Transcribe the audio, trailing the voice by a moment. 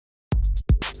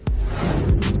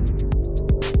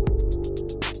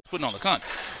putting on Lecomte,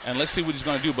 and let's see what he's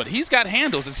going to do. But he's got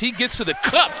handles as he gets to the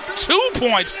cup. 2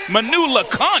 points. Manu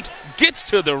Lecomte gets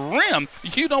to the rim.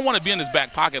 You don't want to be in his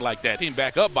back pocket like that. Team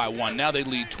back up by 1. Now they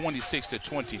lead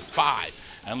 26-25.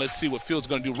 And let's see what Fields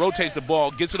going to do. Rotates the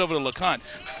ball, gets it over to Lecomte.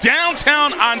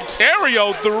 Downtown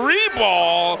Ontario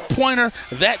 3-ball pointer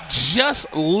that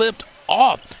just lipped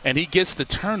off, and he gets the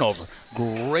turnover.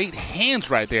 Great hands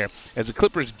right there as the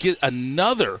Clippers get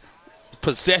another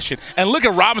possession. And look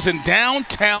at Robinson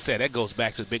downtown. That goes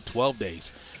back to the Big 12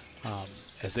 days,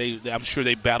 I'm sure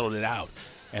they battled it out.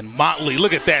 And Motley,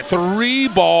 look at that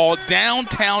 3-ball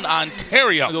downtown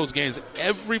Ontario. In those games,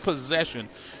 every possession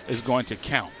is going to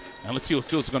count. Now let's see what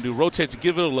Fields is going to do. Rotate to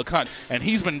give it to Lecomte, and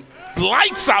he's been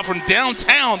lights out from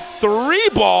downtown.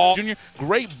 3-ball. Junior,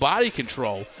 great body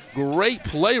control. Great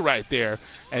play right there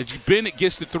as Bennett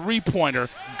gets the 3-pointer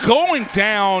going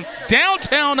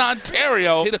downtown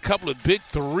Ontario. Hit a couple of big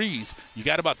threes. You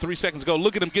got about 3 seconds to go.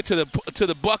 Look at him get to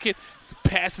the bucket.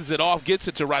 Passes it off, gets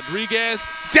it to Rodriguez.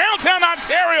 Downtown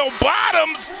Ontario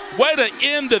bottoms. Way to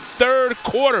end the third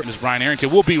quarter. This is Brian Arrington.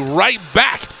 We'll be right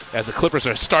back as the Clippers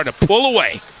are starting to pull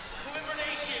away.